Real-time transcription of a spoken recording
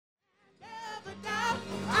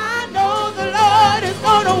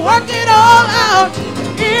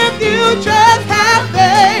you just have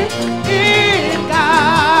faith in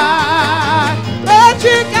God. But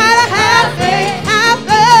you gotta have faith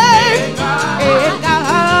in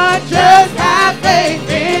God. Just have faith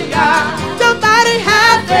in God. Somebody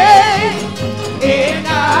have faith in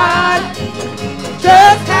God.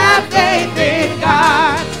 Just have faith in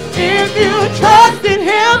God. If you trust in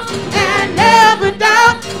Him and never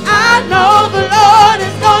doubt, I know the Lord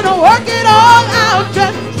is gonna work it all out.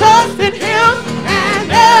 Just trust in Him and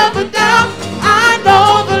never doubt. I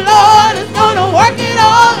know the Lord is gonna work it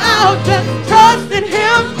all out. Just trust in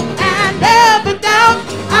Him and never doubt.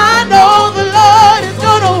 I know the Lord is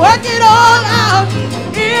gonna work it all out.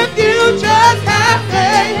 If you just have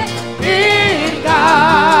faith in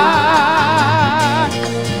God.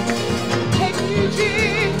 Thank you,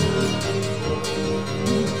 Jesus.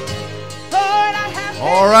 Lord, I have faith.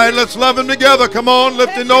 All right, let's love Him together. Come on,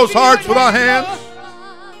 lifting those hearts with our hands.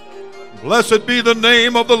 Blessed be the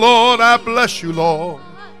name of the Lord. I bless you, Lord.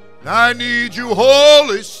 I need you,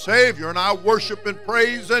 Holy Savior, and I worship and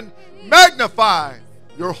praise and magnify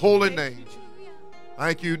your holy name.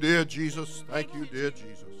 Thank you, dear Jesus. Thank you, dear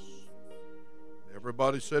Jesus.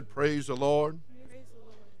 Everybody said, praise the Lord.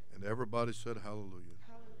 And everybody said, hallelujah.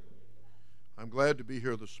 I'm glad to be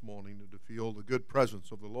here this morning and to feel the good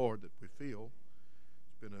presence of the Lord that we feel.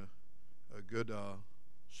 It's been a good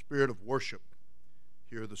spirit of worship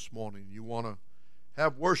here this morning. You want to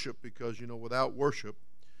have worship because, you know, without worship,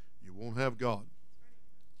 you won't have God.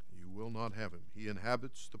 You will not have Him. He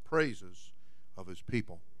inhabits the praises of His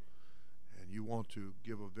people. And you want to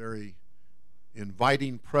give a very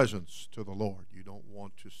inviting presence to the Lord. You don't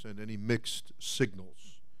want to send any mixed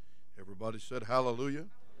signals. Everybody said hallelujah.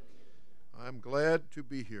 I'm glad to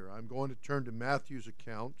be here. I'm going to turn to Matthew's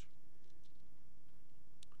account.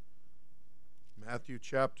 Matthew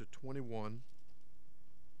chapter 21.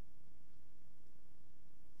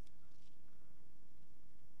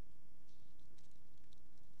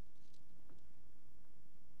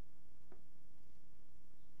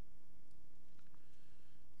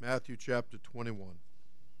 Matthew chapter 21.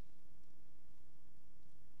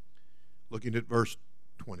 Looking at verse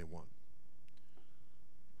 21.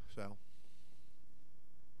 Sal.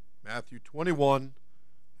 Matthew 21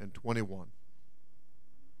 and 21.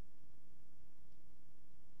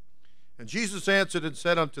 And Jesus answered and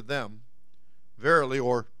said unto them, Verily,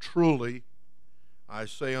 or truly, I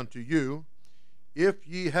say unto you, if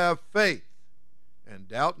ye have faith and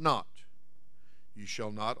doubt not, ye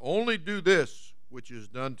shall not only do this which is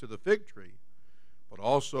done to the fig tree, but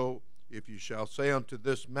also if ye shall say unto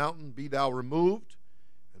this mountain, Be thou removed,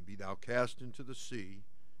 and be thou cast into the sea,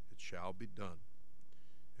 it shall be done.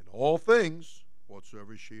 In all things,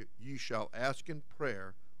 whatsoever ye shall ask in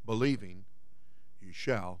prayer, believing, ye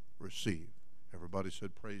shall receive. Everybody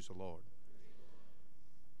said, praise the Lord.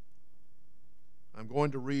 I'm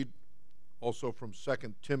going to read also from 2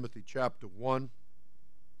 Timothy chapter 1.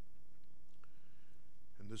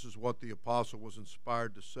 And this is what the apostle was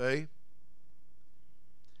inspired to say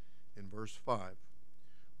in verse 5.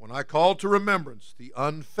 When I call to remembrance the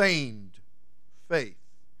unfeigned faith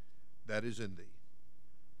that is in thee.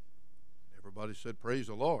 Everybody said, praise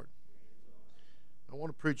the Lord. I want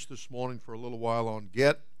to preach this morning for a little while on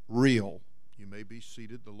Get Real. You may be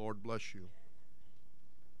seated. The Lord bless you.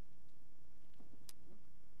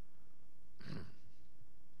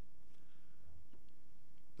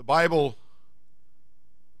 The Bible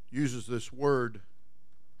uses this word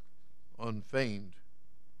unfeigned.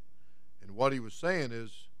 And what he was saying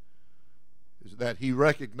is that he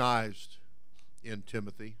recognized in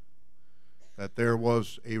Timothy that there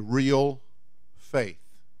was a real faith.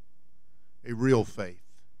 A real faith.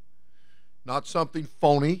 Not something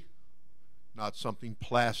phony, not something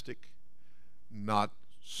plastic, not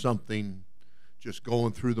something just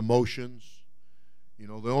going through the motions. You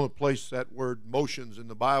know, the only place that word motions in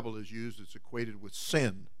the Bible is used, it's equated with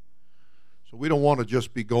sin. So we don't want to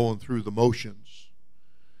just be going through the motions.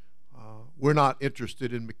 We're not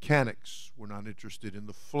interested in mechanics. We're not interested in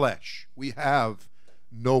the flesh. We have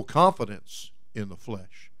no confidence in the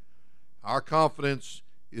flesh. Our confidence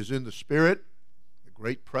is in the Spirit, the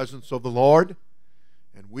great presence of the Lord,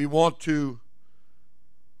 and we want to,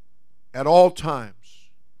 at all times,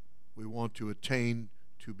 we want to attain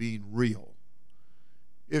to being real.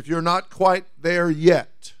 If you're not quite there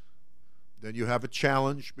yet, then you have a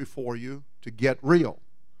challenge before you to get real,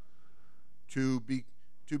 to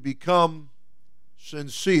become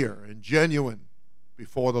sincere and genuine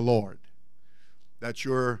before the Lord, that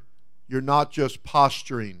you're not just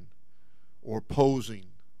posturing or posing,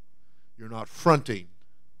 you're not fronting.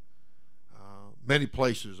 Many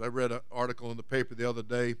places, I read an article in the paper the other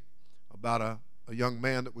day about a young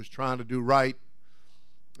man that was trying to do right,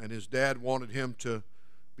 and his dad wanted him to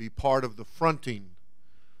be part of the fronting.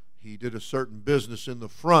 He did a certain business in the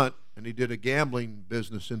front, and he did a gambling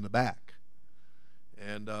business in the back.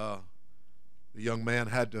 And the young man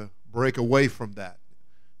had to break away from that.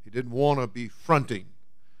 He didn't want to be fronting.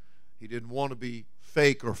 He didn't want to be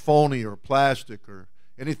fake or phony or plastic or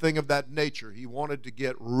anything of that nature. He wanted to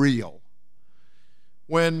get real.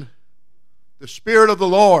 When the Spirit of the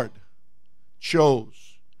Lord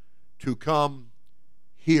chose to come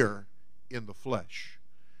here in the flesh,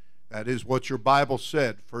 that is what your Bible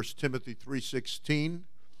said, 1 Timothy 3:16,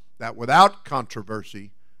 that without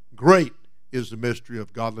controversy, great is the mystery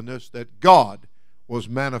of godliness, that God was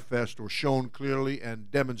manifest or shown clearly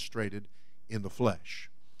and demonstrated in the flesh.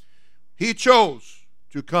 He chose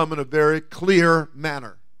to come in a very clear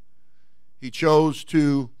manner. He chose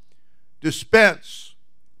to dispense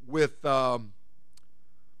with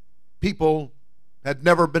people had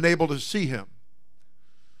never been able to see him.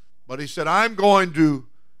 But he said, I'm going to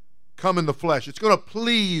come in the flesh. It's going to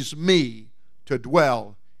please me to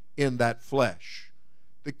dwell in that flesh.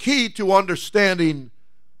 The key to understanding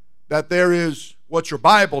that there is what your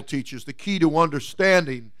Bible teaches, the key to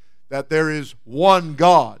understanding that there is one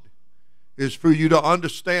God, is for you to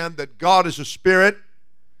understand that God is a spirit,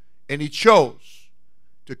 and he chose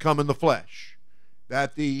to come in the flesh.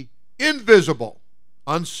 That the invisible,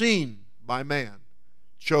 unseen by man,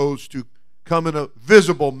 chose to come in a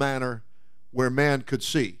visible manner where man could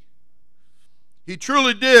see. He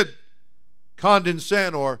truly did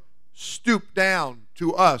condescend or stoop down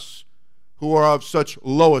to us who are of such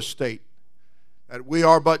low estate, that we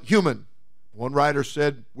are but human. One writer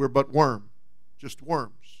said we're but worm, just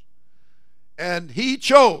worms. And he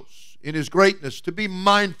chose in his greatness to be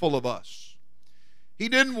mindful of us. He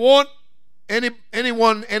didn't want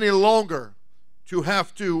anyone any longer to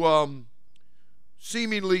have to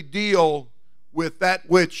seemingly deal with that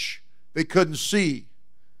which they couldn't see,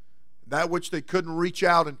 that which they couldn't reach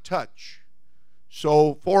out and touch.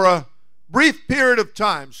 So for a brief period of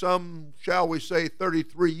time, some, shall we say,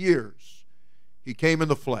 33 years, he came in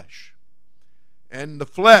the flesh. And the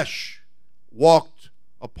flesh walked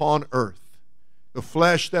upon earth. The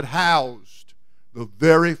flesh that housed the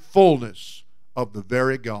very fullness of the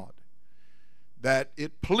very God. That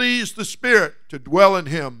it pleased the Spirit to dwell in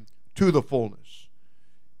him to the fullness.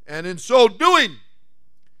 And in so doing,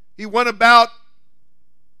 he went about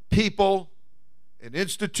people and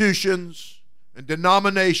institutions and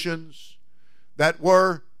denominations that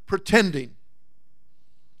were pretending.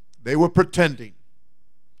 They were pretending.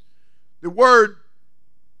 The word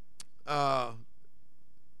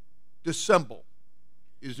dissemble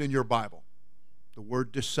is in your Bible. The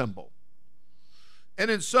word dissemble.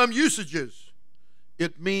 And in some usages,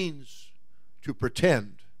 it means to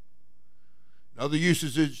pretend. In other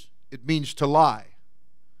usages, it means to lie.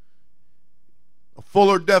 A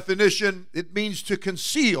fuller definition, it means to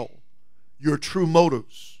conceal your true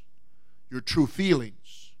motives, your true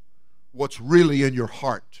feelings, what's really in your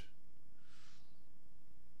heart.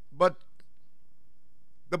 But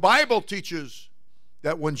the Bible teaches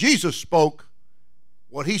that when Jesus spoke,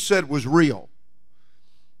 what he said was real.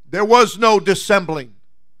 There was no dissembling.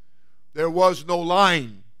 There was no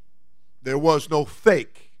lying. There was no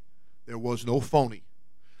fake. There was no phony.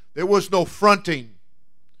 There was no fronting.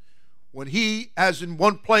 When he, as in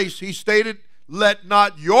one place, he stated, let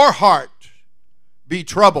not your heart be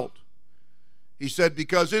troubled. He said,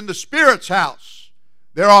 because in the Spirit's house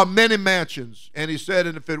there are many mansions. And he said,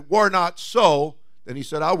 and if it were not so, then he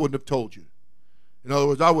said, I wouldn't have told you. In other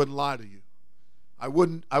words, I wouldn't lie to you. I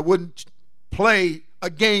wouldn't play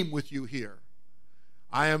a game with you here.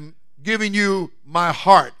 I am giving you my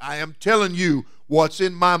heart. I am telling you what's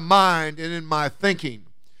in my mind and in my thinking.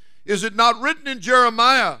 Is it not written in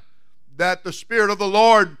Jeremiah that the Spirit of the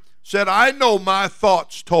Lord said, I know my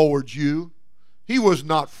thoughts towards you? He was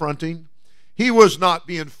not fronting. He was not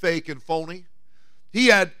being fake and phony.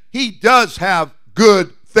 He does have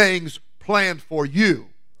good things planned for you.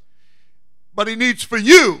 But he needs for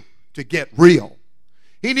you to get real.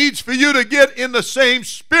 He needs for you to get in the same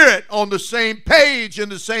spirit, on the same page, in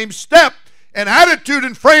the same step and attitude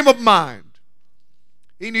and frame of mind.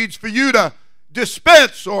 He needs for you to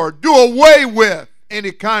dispense or do away with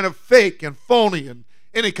any kind of fake and phony and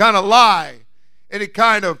any kind of lie, any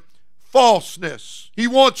kind of falseness. He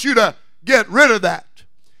wants you to get rid of that.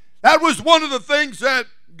 That was one of the things that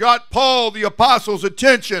got Paul the apostle's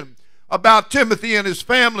attention about Timothy and his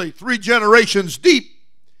family 3 generations deep,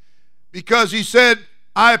 because he said,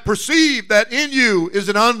 I perceive that in you is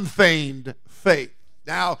an unfeigned faith.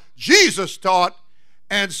 Now, Jesus taught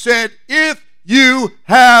and said, if you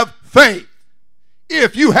have faith,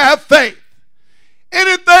 if you have faith.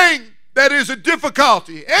 Anything that is a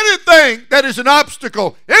difficulty, anything that is an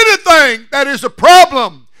obstacle, anything that is a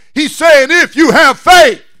problem, he's saying if you have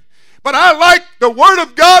faith. But I like the Word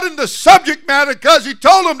of God in the subject matter because he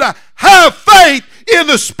told them to have faith in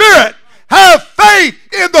the Spirit. Have faith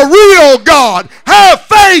in the real God. Have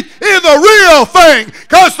faith in the real thing.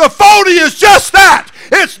 Because the phony is just that.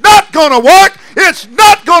 It's not going to work. It's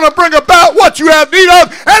not going to bring about what you have need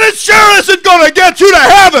of. And it sure isn't going to get you to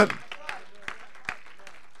heaven.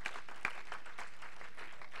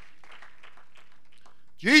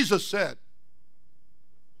 Jesus said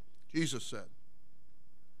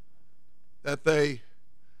that they,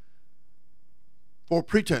 for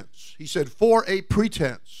pretense, he said, for a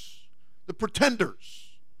pretense, the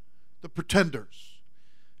pretenders.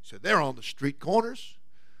 He said, they're on the street corners.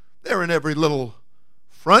 They're in every little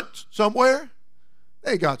front somewhere.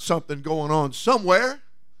 They got something going on somewhere.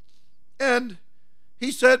 And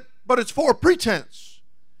he said, but it's for pretense.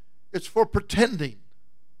 It's for pretending.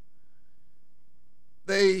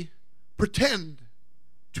 They pretend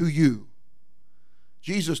to you.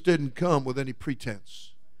 Jesus didn't come with any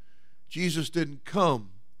pretense. Jesus didn't come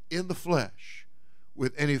in the flesh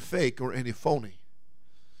with any fake or any phony.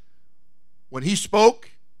 When he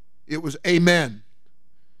spoke, it was amen.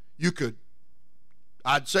 You could,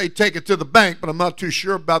 I'd say take it to the bank, but I'm not too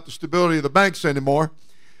sure about the stability of the banks anymore.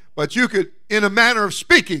 But you could, in a manner of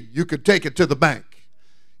speaking, you could take it to the bank.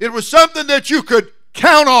 It was something that you could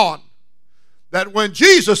count on. That when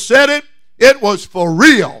Jesus said it, it was for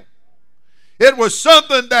real. It was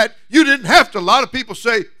something that you didn't have to. A lot of people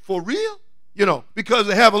say, for real? You know, because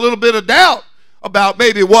they have a little bit of doubt about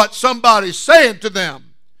maybe what somebody's saying to them.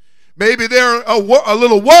 Maybe they're a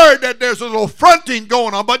little worried that there's a little fronting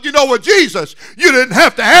going on. But you know what, Jesus, you didn't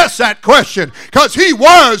have to ask that question because he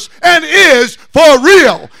was and is for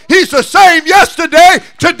real. He's the same yesterday,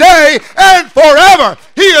 today, and forever.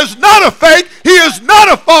 He is not a fake. He is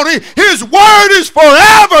not a phony. His word is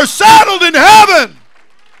forever settled in heaven.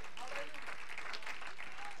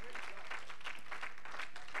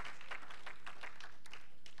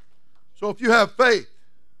 So if you have faith,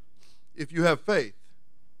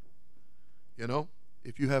 you know,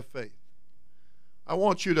 if you have faith, I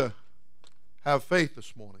want you to have faith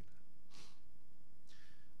this morning.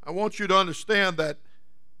 I want you to understand that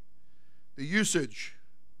the usage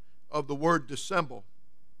of the word dissemble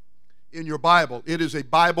in your Bible, it is a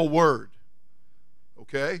Bible word,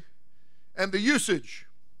 okay? And the usage,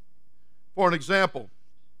 for an example,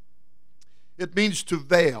 it means to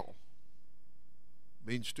veil,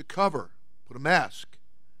 means to cover, put a mask.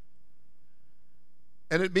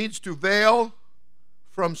 And it means to veil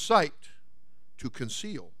from sight, to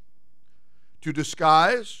conceal, to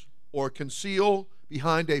disguise or conceal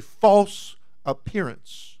behind a false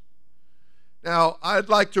appearance. Now, I'd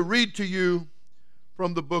like to read to you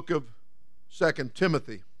from the book of 2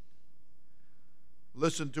 Timothy.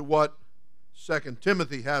 Listen to what 2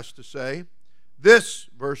 Timothy has to say. This,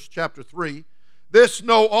 verse chapter 3, this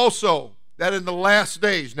know also that in the last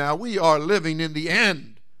days, now we are living in the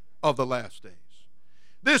end of the last days.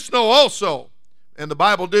 This know also, and the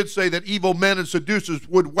Bible did say that evil men and seducers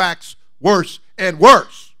would wax worse and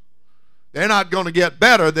worse. They're not going to get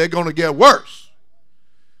better, they're going to get worse.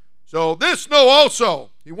 So this know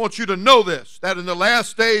also, he wants you to know this, that in the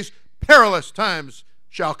last days perilous times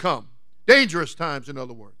shall come. Dangerous times, in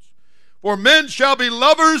other words. For men shall be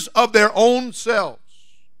lovers of their own selves.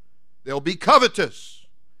 They'll be covetous.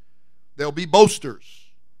 They'll be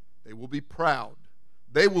boasters. They will be proud.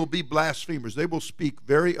 They will be blasphemers. They will speak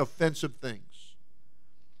very offensive things.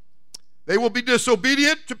 They will be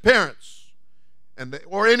disobedient to parents,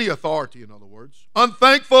 or any authority, in other words.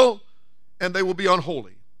 Unthankful, and they will be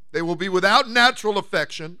unholy. They will be without natural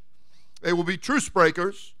affection. They will be truce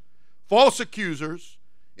breakers, false accusers,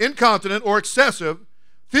 incontinent or excessive,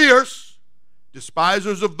 fierce,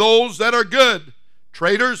 despisers of those that are good,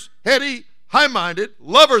 traitors, heady, high-minded,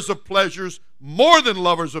 lovers of pleasures, more than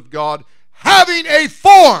lovers of God, having a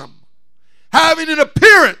form, having an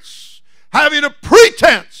appearance, having a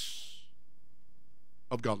pretense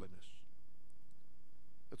of godliness.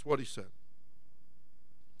 That's what he said.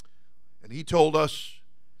 And he told us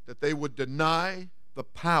that they would deny the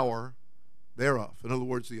power thereof. In other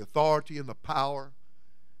words, the authority and the power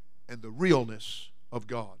and the realness of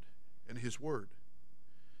God and his word.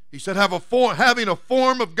 He said, having a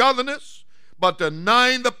form of godliness, but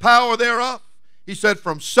denying the power thereof. He said,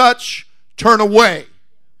 from such turn away.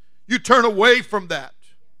 You turn away from that.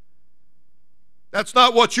 That's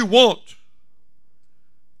not what you want.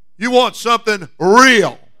 You want something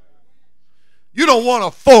real. You don't want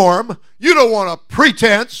a form. You don't want a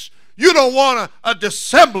pretense. You don't want a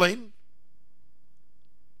dissembling.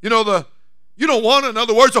 You don't want, in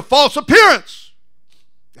other words, a false appearance.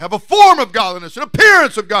 You have a form of godliness, an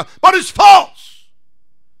appearance of God, but it's false.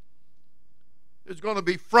 There's going to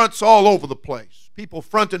be fronts all over the place. People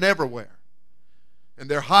fronting everywhere. And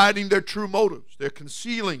they're hiding their true motives. They're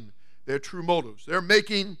concealing their true motives. They're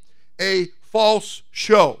making a false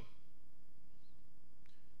show.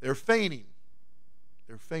 They're feigning.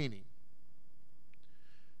 They're feigning.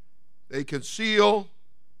 They conceal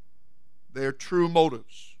their true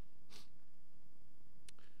motives.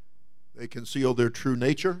 They conceal their true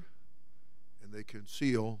nature, and they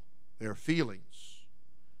conceal their feelings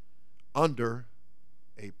under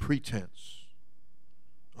a pretense.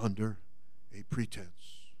 Under a pretense.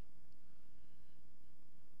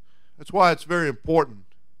 That's why it's very important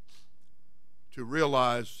to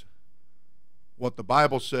realize what the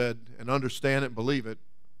Bible said and understand it and believe it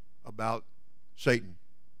about Satan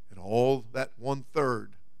and all that 1/3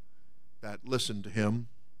 that listened to him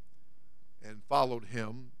and followed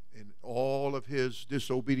him in all of his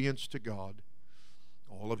disobedience to God,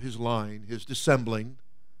 all of his lying, his dissembling,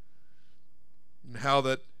 and how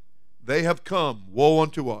that they have come, woe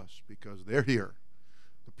unto us, because they're here,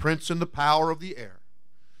 the prince and the power of the air.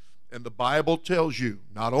 And the Bible tells you,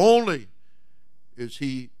 not only is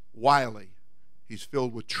he wily, he's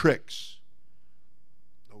filled with tricks.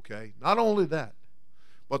 Okay? Not only that,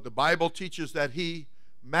 but the Bible teaches that he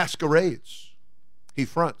masquerades. He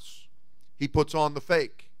fronts. He puts on the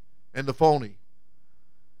fake and the phony.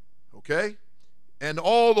 Okay? And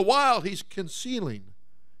all the while he's concealing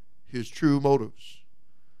his true motives.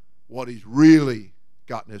 What he's really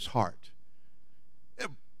got in his heart.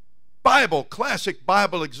 Classic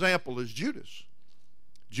Bible example is Judas.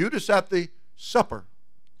 Judas at the supper,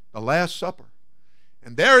 the Last Supper.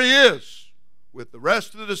 And there he is with the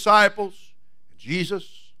rest of the disciples,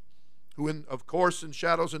 Jesus, who of course in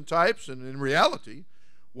shadows and types and in reality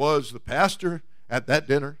was the pastor at that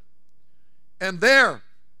dinner. And there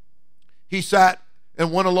he sat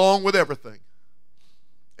and went along with everything.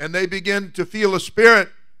 And they began to feel a spirit.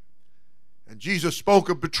 And Jesus spoke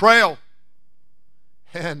of betrayal.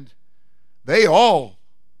 And they all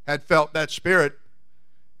had felt that spirit.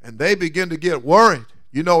 And they began to get worried.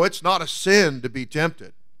 You know, it's not a sin to be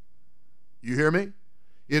tempted. You hear me?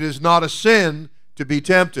 It is not a sin to be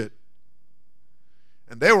tempted.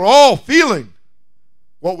 And they were all feeling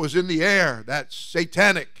what was in the air, that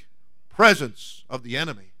satanic presence of the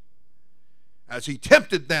enemy, as he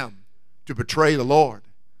tempted them to betray the Lord.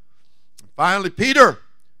 And finally, Peter,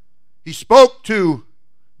 he spoke to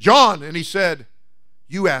John and he said,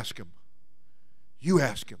 you ask him. You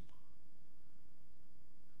ask him.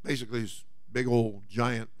 Basically, his big old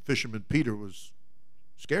giant fisherman Peter was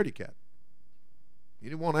scaredy cat. He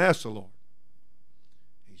didn't want to ask the Lord.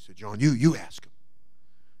 He said, John, you ask him.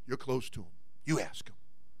 You're close to him. You ask him.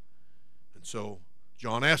 And so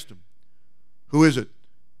John asked him, who is it?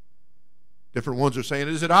 Different ones are saying,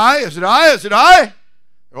 is it I? Is it I? Is it I?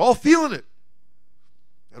 They're all feeling it.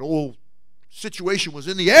 That old situation was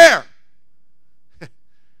in the air.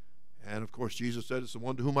 And of course, Jesus said, it's the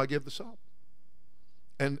one to whom I give the sop.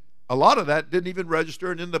 And a lot of that didn't even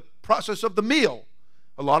register. And in the process of the meal,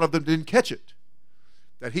 a lot of them didn't catch it.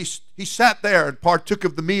 That he sat there and partook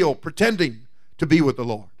of the meal, pretending to be with the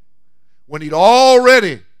Lord, when he'd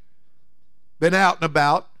already been out and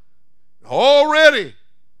about, already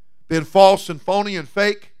been false and phony and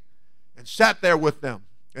fake, and sat there with them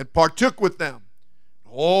and partook with them,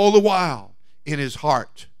 all the while in his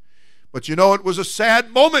heart. But you know, it was a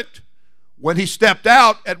sad moment when he stepped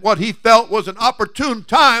out at what he felt was an opportune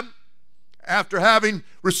time, after having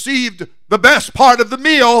received the best part of the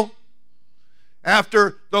meal,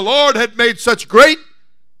 after the Lord had made such great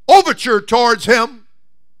overture towards him.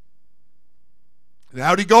 And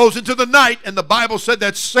out he goes into the night, and the Bible said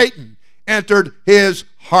that Satan entered his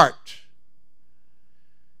heart.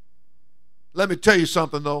 Let me tell you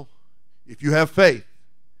something, though. If you have faith,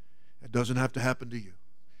 it doesn't have to happen to you.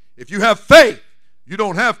 If you have faith, you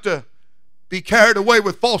don't have to be carried away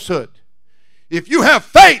with falsehood. If you have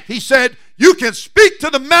faith, he said, you can speak to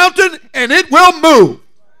the mountain and it will move.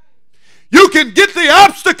 You can get the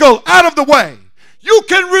obstacle out of the way. You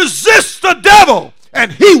can resist the devil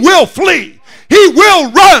and he will flee. He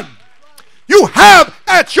will run. You have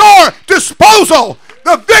at your disposal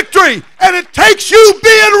the victory, and it takes you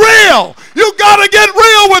being real. You got to get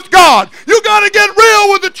real with God. You got to get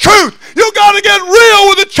real with the truth. You got to get real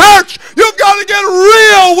with the church. You got to get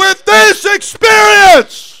real with this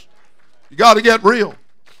experience. You got to get real.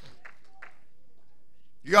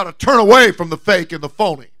 You got to turn away from the fake and the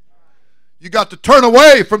phony. You got to turn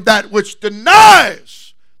away from that which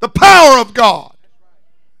denies The power of God.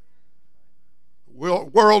 The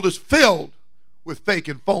world is filled with fake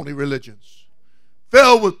and phony religions.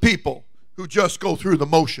 Filled with people who just go through the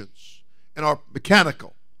motions and are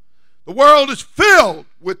mechanical. The world is filled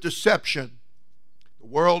with deception. The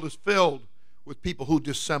world is filled with people who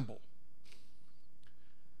dissemble.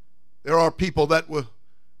 There are people that will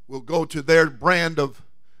go to their brand of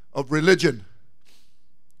religion,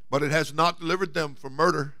 but it has not delivered them from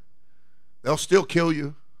murder. They'll still kill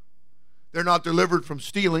you. They're not delivered from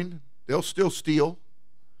stealing. They'll still steal.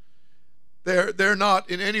 They're not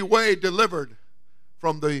in any way delivered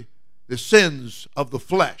from the sins of the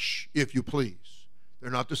flesh, if you please. They're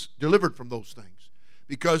not delivered from those things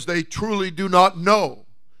because they truly do not know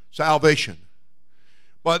salvation.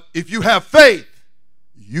 But if you have faith,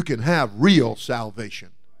 you can have real salvation.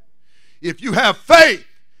 If you have faith,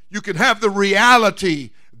 you can have the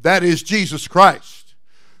reality that is Jesus Christ.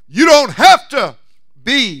 You don't have to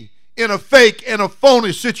be in a fake and a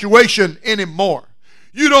phony situation anymore.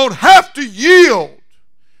 You don't have to yield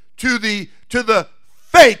to the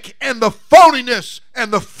fake and the phoniness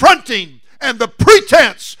and the fronting and the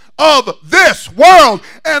pretense of this world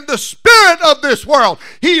and the spirit of this world.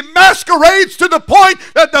 He masquerades to the point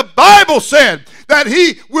that the Bible said that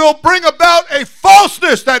he will bring about a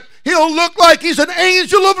falseness, that he'll look like he's an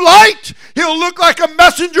angel of light. He'll look like a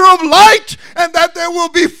messenger of light, and that there will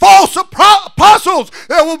be false apostles.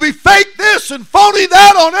 There will be fake this and phony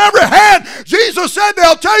that on every hand. Jesus said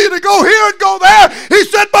they'll tell you to go here and go there. He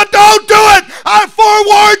said, but don't do it. I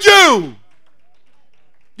forewarned you.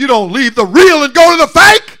 You don't leave the real and go to the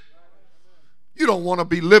fake. You don't want to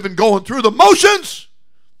be living going through the motions.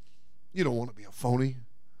 You don't want to be a phony.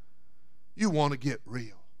 You want to get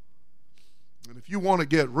real. And if you want to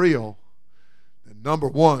get real, then number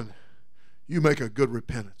one, you make a good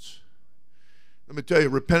repentance. Let me tell you,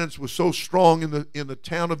 repentance was so strong in the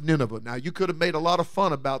town of Nineveh. Now, you could have made a lot of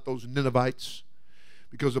fun about those Ninevites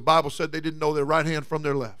because the Bible said they didn't know their right hand from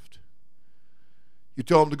their left. You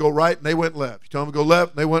told them to go right, and they went left. You told them to go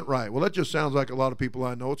left, and they went right. Well, that just sounds like a lot of people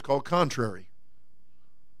I know. It's called contrary.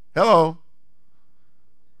 Hello.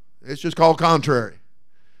 It's just called contrary.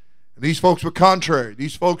 And these folks were contrary.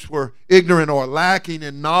 These folks were ignorant or lacking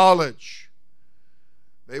in knowledge.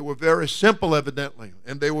 They were very simple, evidently,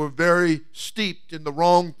 and they were very steeped in the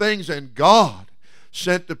wrong things. And God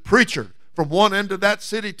sent the preacher from one end of that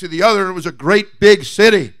city to the other. It was a great big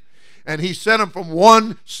city. And he sent him from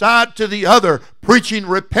one side to the other, preaching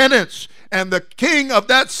repentance. And the king of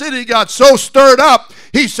that city got so stirred up,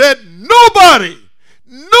 he said, nobody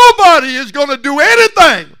is going to do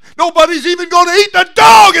anything. Nobody's even going to eat. The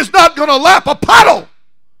dog is not going to lap a puddle.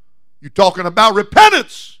 You're talking about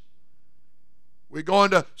repentance. We're going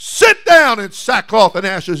to sit down in sackcloth and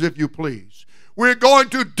ashes, if you please. We're going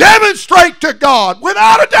to demonstrate to God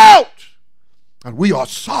without a doubt. And we are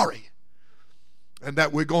sorry. And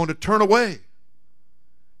that we're going to turn away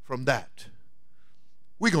from that.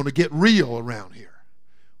 We're going to get real around here.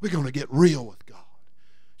 We're going to get real with God.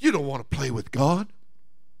 You don't want to play with God.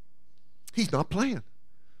 He's not playing.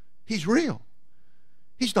 He's real.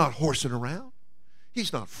 He's not horsing around.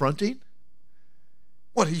 He's not fronting.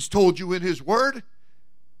 What he's told you in his word,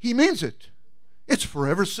 he means it. It's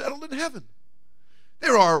forever settled in heaven.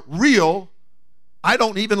 There are real, I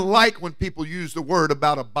don't even like when people use the word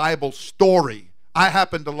about a Bible story. I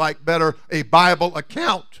happen to like better a Bible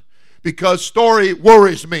account because story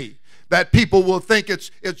worries me. That people will think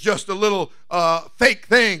it's just a little fake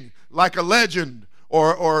thing like a legend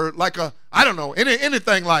or like a, I don't know,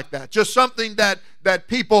 anything like that. Just something that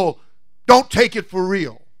people don't take it for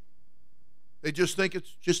real. They just think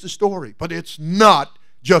it's just a story. But it's not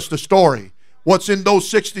just a story. What's in those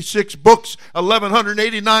 66 books,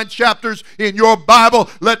 1,189 chapters in your Bible,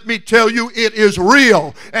 let me tell you, it is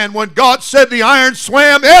real. And when God said the iron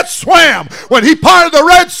swam, it swam. When he parted the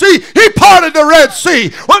Red Sea, he parted the Red Sea.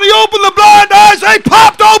 When he opened the blind eyes, they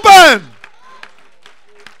popped open.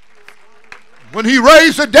 When he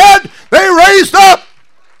raised the dead, they raised up.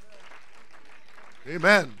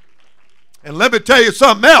 Amen. And let me tell you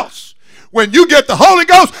something else. When you get the Holy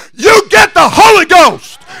Ghost, you get the Holy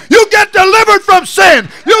Ghost. You get delivered from sin.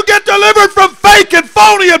 You get delivered from fake and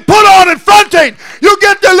phony and put on and fronting. You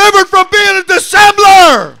get delivered from being a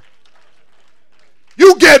dissembler.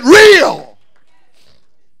 You get real.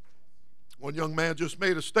 One young man just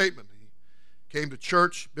made a statement. He came to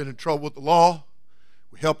church, been in trouble with the law.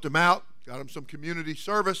 We helped him out, got him some community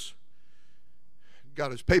service,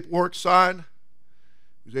 got his paperwork signed.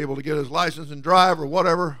 He was able to get his license and drive or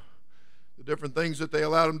whatever, the different things that they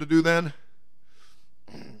allowed him to do then.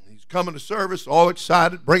 He's coming to service, all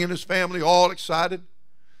excited, bringing his family, all excited.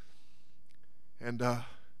 And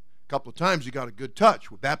couple of times he got a good touch.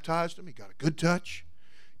 We baptized him. He got a good touch.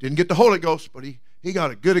 Didn't get the Holy Ghost, but he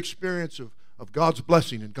got a good experience of God's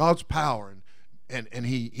blessing and God's power, and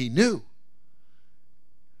he knew.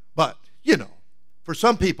 But, for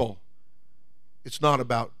some people, it's not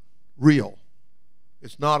about real.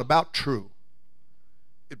 It's not about true.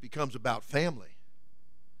 It becomes about family.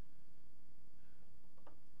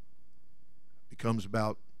 It becomes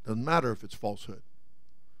about, doesn't matter if it's falsehood.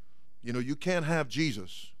 You can't have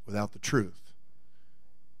Jesus without the truth,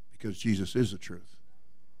 because Jesus is the truth.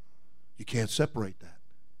 You can't separate that.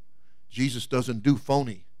 Jesus doesn't do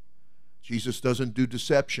phony. Jesus doesn't do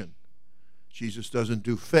deception. Jesus doesn't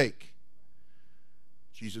do fake.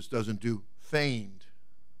 Jesus doesn't do feigned.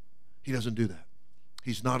 He doesn't do that.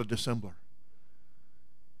 He's not a dissembler.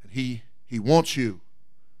 And he wants you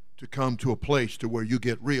to come to a place to where you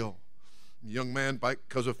get real. The young man,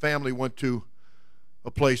 because of family, went to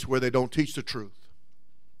a place where they don't teach the truth.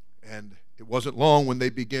 And it wasn't long when they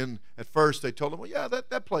begin, at first they told him, well, yeah,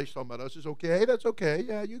 that place talking about us is okay. That's okay.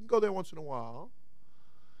 Yeah, you can go there once in a while.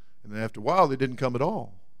 And then after a while, they didn't come at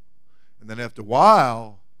all. And then after a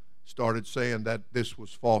while, started saying that this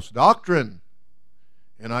was false doctrine.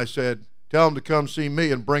 And I said, tell him to come see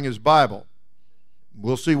me and bring his Bible.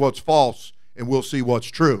 We'll see what's false and we'll see what's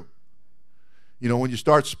true. When you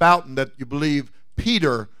start spouting that you believe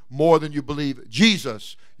Peter more than you believe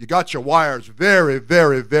Jesus, you got your wires very,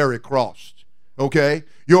 very, very crossed. Okay?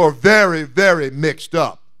 You're very, very mixed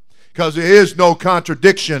up, because there is no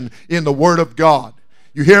contradiction in the Word of God.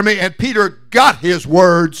 You hear me? And Peter got his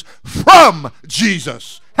words from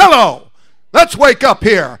Jesus. Hello. Let's wake up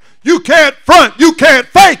here. You can't front. You can't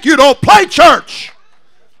fake. You don't play church.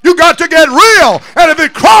 You got to get real. And if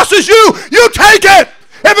it crosses you, you take it.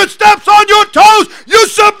 If it steps on your toes, you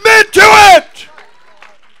submit to it.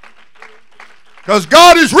 Because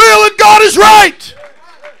God is real and God is right.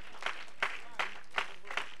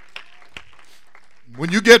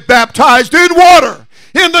 When you get baptized in water,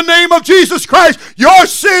 in the name of Jesus Christ, your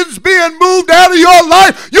sins being moved out of your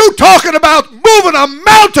life, you talking about moving a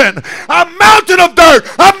mountain of dirt,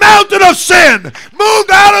 a mountain of sin,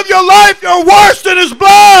 moved out of your life. You're washed in His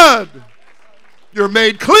blood. You're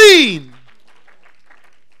made clean.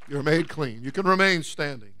 You're made clean. You can remain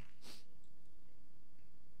standing.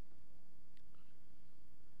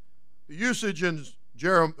 The usage in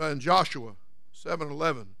Joshua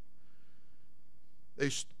 7:11,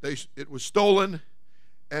 it was stolen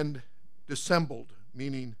and dissembled,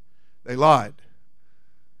 meaning they lied.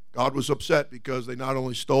 God was upset because they not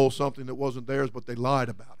only stole something that wasn't theirs, but they lied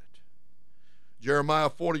about it. Jeremiah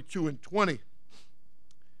 42:20,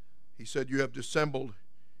 he said, you have dissembled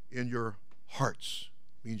in your hearts.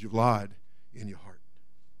 Means you've lied in your heart.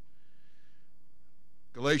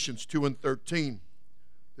 Galatians 2:13,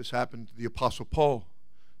 this happened to the Apostle Paul.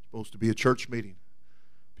 It's supposed to be a church meeting.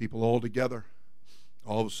 People all together.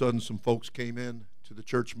 All of a sudden some folks came in to the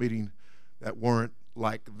church meeting that weren't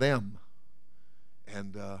like them.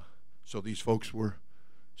 And so these folks were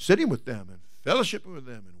sitting with them and fellowshipping with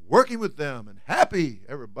them and working with them and happy.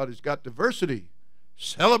 Everybody's got diversity,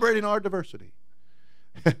 celebrating our diversity.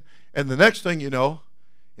 And the next thing you know,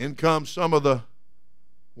 in comes some of the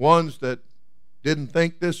ones that didn't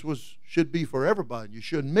think this should be for everybody. You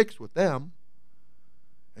shouldn't mix with them.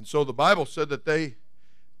 And so the Bible said that they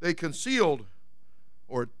concealed,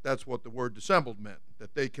 or that's what the word dissembled meant,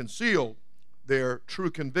 that they concealed their true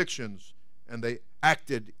convictions, and they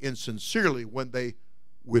acted insincerely when they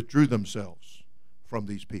withdrew themselves from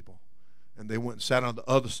these people. And they went and sat on the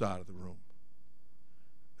other side of the room.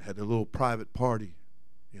 They had a little private party,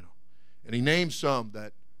 And he named some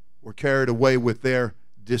that were carried away with their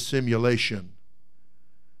dissimulation.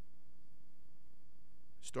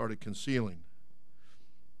 Started concealing.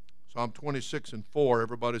 Psalm 26:4,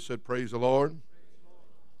 everybody said, praise the Lord.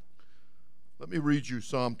 Let me read you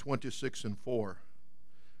Psalm 26:4.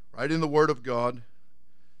 Right in the Word of God.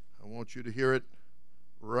 I want you to hear it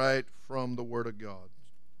right from the Word of God.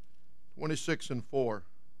 26:4.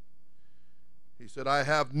 He said, I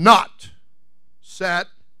have not sat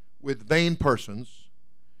with vain persons,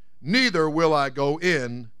 neither will I go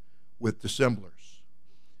in with dissemblers.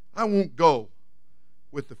 I won't go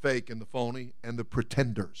with the fake and the phony and the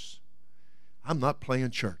pretenders. I'm not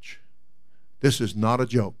playing church. This is not a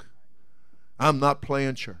joke. I'm not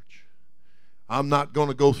playing church. I'm not going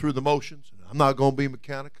to go through the motions. I'm not going to be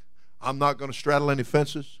mechanic. I'm not going to straddle any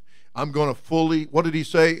fences. I'm going to fully, what did he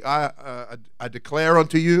say? I declare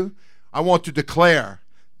unto you. I want to declare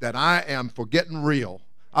that I am for getting real.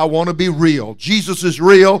 I want to be real. Jesus is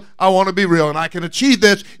real. I want to be real. And I can achieve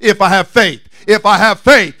this if I have faith. If I have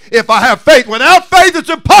faith. If I have faith. Without faith, it's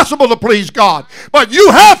impossible to please God. But you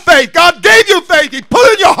have faith. God gave you faith. He put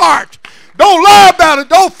it in your heart. Don't lie about it.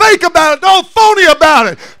 Don't fake about it. Don't phony about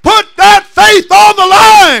it. Put that faith on the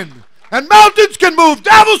line. And mountains can move.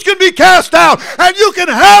 Devils can be cast out. And you can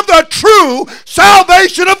have the true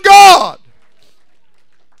salvation of God.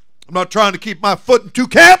 I'm not trying to keep my foot in two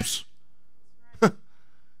camps.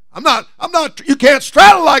 I'm not, you can't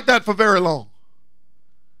straddle like that for very long.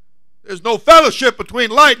 There's no fellowship between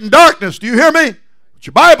light and darkness. Do you hear me? What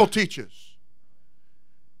your Bible teaches.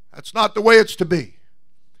 That's not the way it's to be.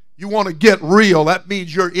 You want to get real, that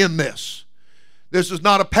means you're in this. This is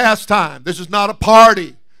not a pastime. This is not a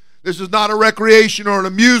party. This is not a recreation or an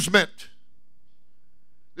amusement.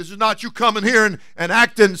 This is not you coming here and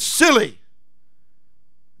acting silly,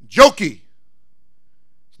 jokey.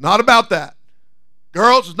 It's not about that.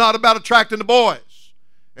 Girls, it's not about attracting the boys,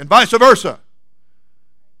 and vice versa.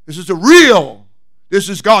 This is this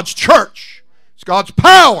is God's church. It's God's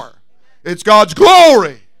power. It's God's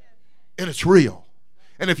glory. And it's real.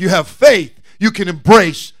 And if you have faith, you can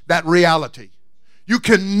embrace that reality. You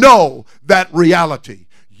can know that reality.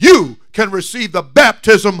 You can receive the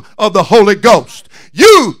baptism of the Holy Ghost.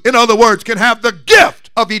 You, in other words, can have the gift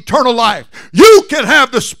of eternal life. You can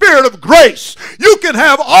have the Spirit of grace. You can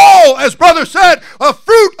have all, as brother said, a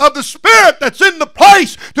fruit of the Spirit that's in the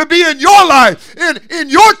place to be in your life, in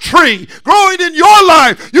your tree, growing in your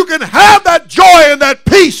life. You can have that joy and that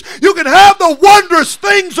peace. You can have the wondrous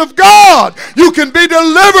things of God. You can be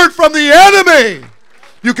delivered from the enemy.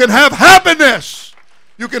 You can have happiness.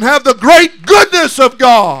 You can have the great goodness of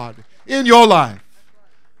God in your life.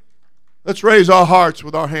 Let's raise our hearts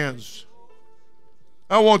with our hands.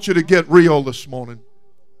 I want you to get real this morning.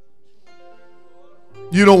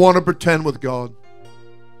 You don't want to pretend with God.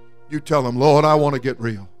 You tell him, Lord, I want to get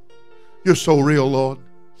real. You're so real, Lord.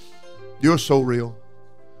 You're so real.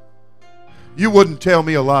 You wouldn't tell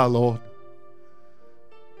me a lie, Lord.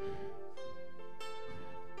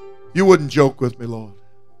 You wouldn't joke with me, Lord.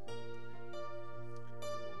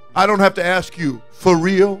 I don't have to ask you, for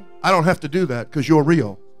real? I don't have to do that because you're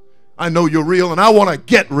real. I know you're real and I want to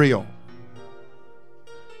get real.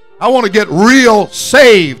 I want to get real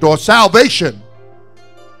saved or salvation.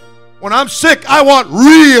 When I'm sick, I want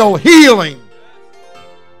real healing.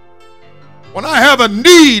 When I have a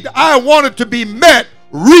need, I want it to be met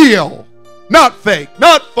real, not fake,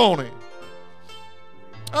 not phony.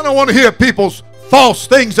 I don't want to hear people's false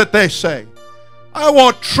things that they say. I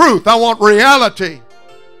want truth. I want reality.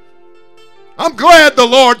 I'm glad the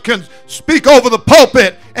Lord can speak over the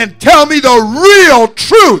pulpit and tell me the real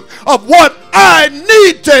truth of what I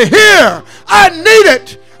need to hear. I need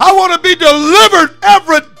it. I want to be delivered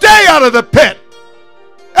every day out of the pit.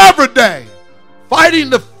 Every day.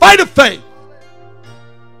 Fighting the fight of faith.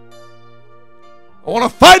 I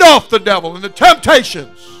want to fight off the devil and the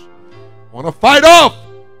temptations. I want to fight off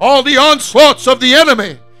all the onslaughts of the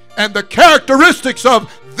enemy and the characteristics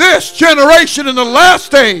of this generation in the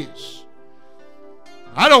last days.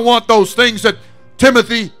 I don't want those things that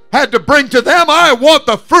Timothy had to bring to them. I want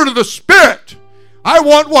the fruit of the Spirit. I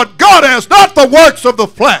want what God has, not the works of the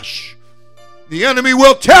flesh. The enemy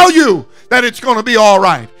will tell you that it's going to be all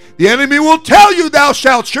right. The enemy will tell you thou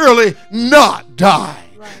shalt surely not die.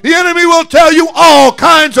 Right. The enemy will tell you all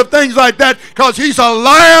kinds of things like that because he's a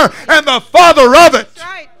liar and the father of it.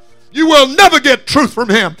 Right. You will never get truth from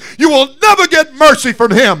him. You will never get mercy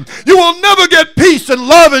from him. You will never get peace and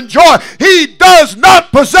love and joy. He does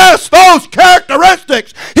not possess those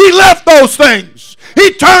characteristics. He left those things.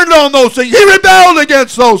 He turned on those things. He rebelled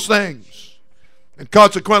against those things. And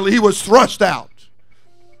consequently, he was thrust out.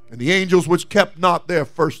 And the angels which kept not their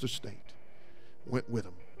first estate went with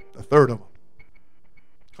him. A third of them.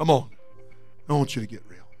 Come on. I want you to get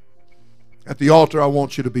real. At the altar, I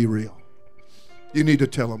want you to be real. You need to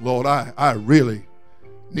tell him, Lord, I really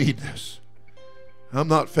need this. I'm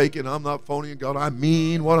not faking. I'm not phoning. God, I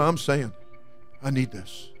mean what I'm saying. I need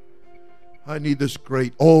this. I need this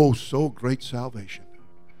great, oh, so great salvation.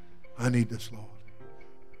 I need this, Lord.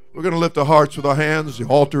 We're going to lift our hearts with our hands. The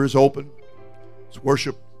altar is open. Let's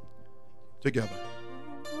worship together.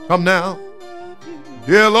 Come now.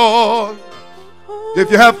 Dear Lord,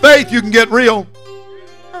 if you have faith, you can get real.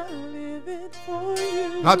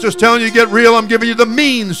 Not just telling you to get real, I'm giving you the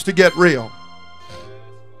means to get real.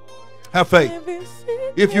 Have faith.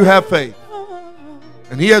 If you have faith,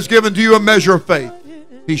 and he has given to you a measure of faith,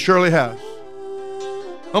 he surely has.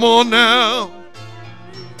 Come on now.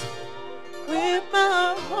 With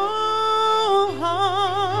my whole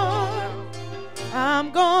heart,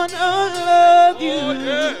 I'm gonna love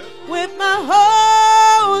you.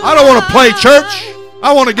 whole I don't want to play church.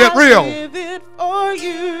 I want to get real. Live it for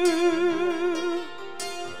you.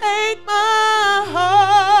 Take my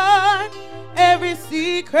heart, every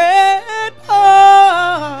secret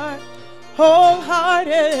part,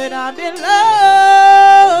 wholehearted. I'm in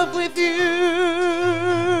love with you.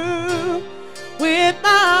 With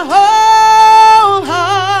my whole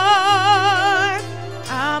heart,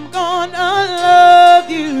 I'm gonna love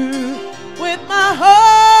you. With my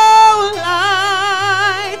whole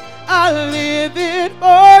life, I'll live it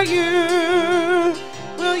for you.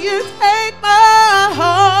 Will you take my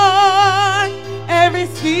heart, every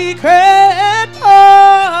secret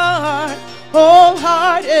part,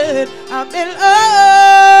 wholehearted? I'm in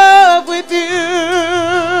love with you.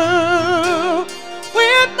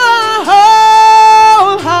 With my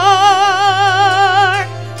whole heart,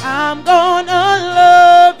 I'm gonna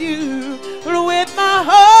love you. With my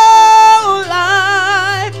whole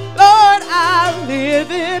life, Lord, I'll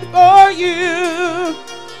live it for you.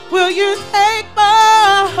 Will you take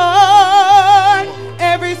my heart,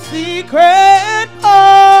 every secret